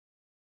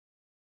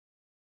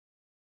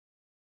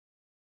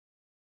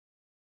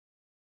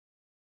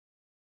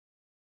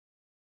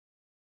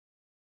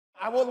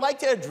I would like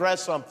to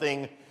address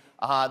something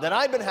that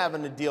I've been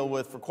having to deal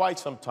with for quite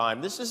some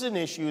time. This is an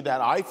issue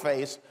that I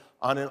face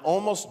on an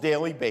almost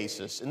daily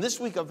basis. And this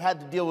week I've had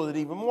to deal with it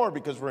even more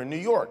because we're in New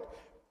York.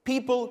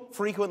 People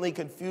frequently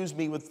confuse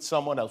me with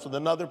someone else, with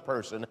another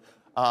person,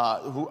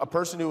 a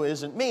person who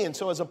isn't me. And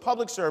so as a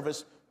public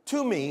service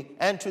to me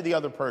and to the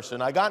other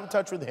person, I got in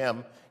touch with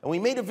him and we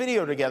made a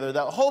video together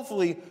that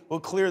hopefully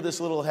will clear this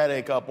little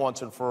headache up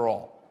once and for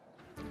all.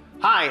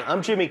 Hi,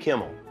 I'm Jimmy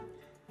Kimmel.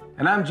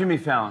 And I'm Jimmy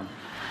Fallon.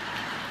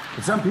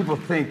 But some people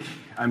think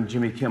I'm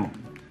Jimmy Kimmel.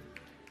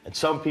 And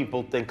some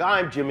people think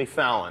I'm Jimmy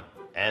Fallon.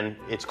 And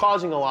it's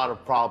causing a lot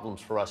of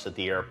problems for us at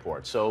the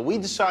airport. So we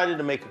decided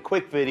to make a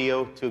quick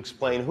video to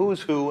explain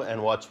who's who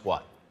and what's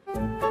what.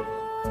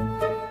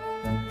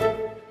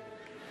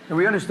 And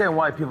we understand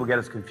why people get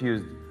us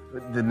confused.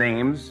 The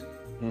names.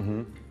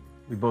 Mm-hmm.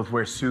 We both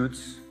wear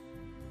suits.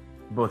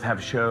 We both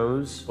have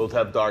shows. Both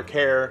have dark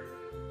hair.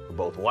 We're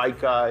both white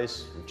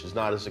guys, which is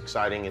not as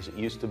exciting as it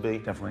used to be.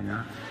 Definitely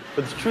not.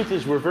 But the truth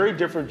is, we're very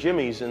different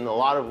Jimmys in a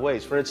lot of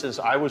ways. For instance,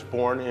 I was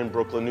born in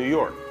Brooklyn, New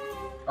York.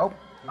 Oh,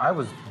 I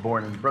was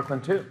born in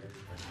Brooklyn, too.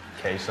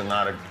 Okay, so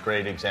not a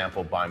great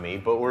example by me,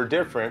 but we're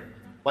different.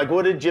 Like,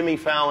 what did Jimmy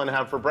Fallon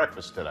have for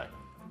breakfast today?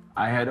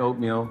 I had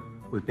oatmeal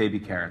with baby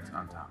carrots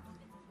on top.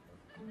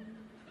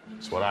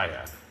 That's what I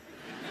had.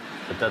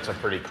 But that's a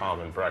pretty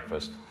common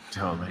breakfast.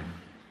 Totally.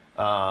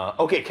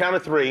 Okay, count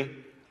of three.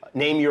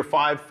 Name your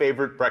 5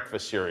 favorite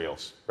breakfast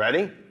cereals.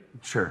 Ready?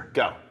 Sure.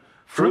 Go.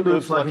 Fruit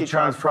Loops, Lucky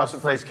Charms,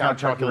 Frosted Flakes, Count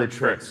Chocolate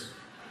Tricks.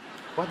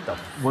 What the?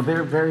 Well,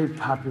 they're very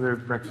popular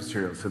breakfast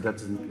cereals, so that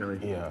doesn't really.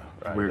 Yeah,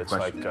 right. Weird It's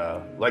question.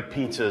 like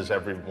pizza is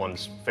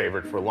everyone's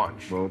favorite for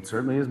lunch. Well, it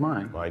certainly is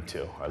mine. Mine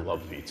too. I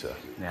love pizza.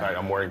 Yeah. In fact,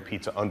 I'm wearing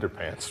pizza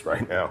underpants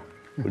right now.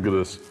 Look at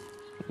this.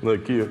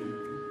 Look cute.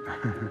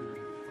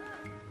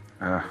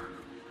 No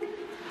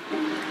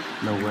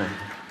way.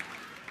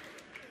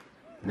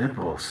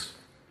 Nipples.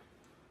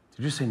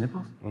 Did you say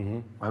nipples?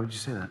 Mm-hmm. Why would you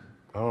say that?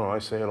 I don't know. I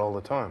say it all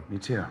the time. Me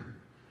too.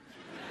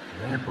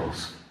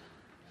 Nipples.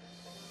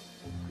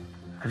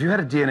 Have you had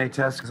a DNA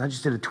test? Because I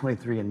just did a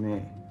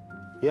 23andMe.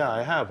 Yeah,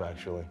 I have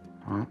actually.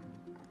 Well,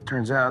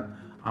 turns out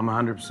I'm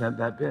 100%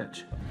 that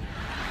bitch.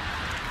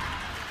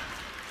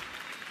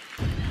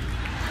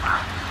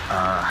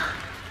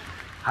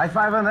 High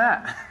five on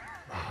that.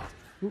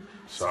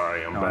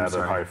 Sorry, I'm bad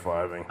at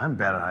high-fiving. I'm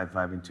bad at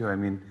high-fiving too. I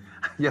mean,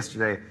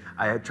 yesterday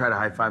I had tried to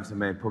high-five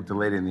somebody and poked a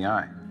lady in the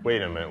eye.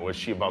 Wait a minute. Was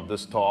she about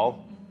this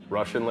tall?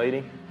 Russian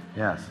lady?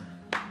 Yes.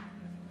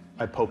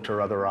 I poked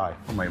her other eye.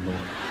 Oh my Lord.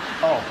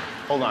 Oh,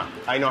 hold on.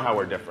 I know how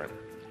we're different.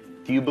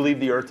 Do you believe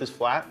the Earth is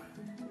flat?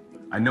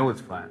 I know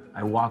it's flat.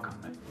 I walk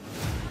on it.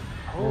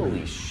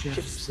 Holy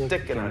shit!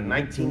 Stick in a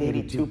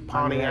 1982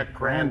 Pontiac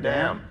Grand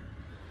Am.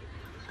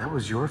 That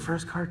was your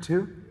first car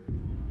too?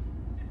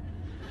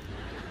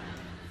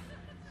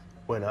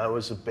 When I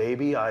was a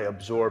baby, I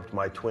absorbed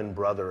my twin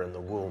brother in the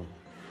womb.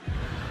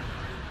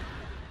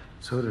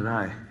 So did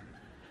I.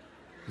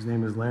 His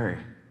name is Larry.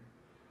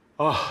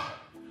 Oh,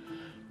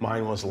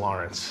 mine was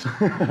Lawrence.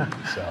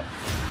 So.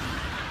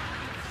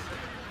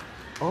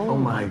 Oh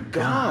my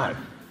God.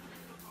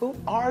 Who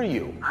are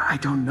you? I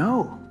don't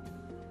know.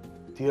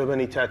 Do you have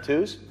any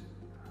tattoos?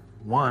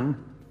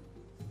 One.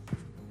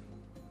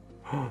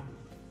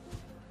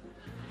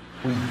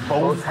 We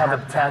both have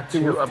a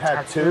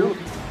tattoo?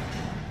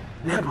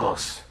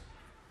 Nipples.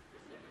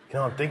 You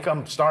know, I think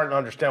I'm starting to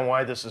understand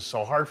why this is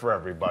so hard for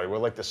everybody. We're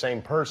like the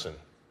same person.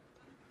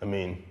 I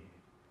mean,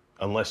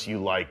 unless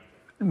you like...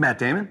 Matt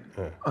Damon?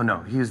 Yeah. Oh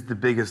no, he's the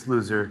biggest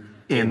loser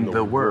in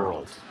the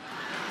world.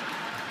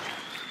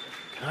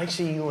 Can I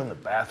see you in the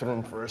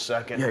bathroom for a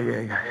second?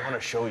 Yeah. I want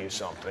to show you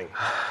something.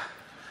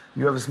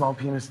 You have a small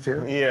penis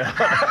too? Yeah.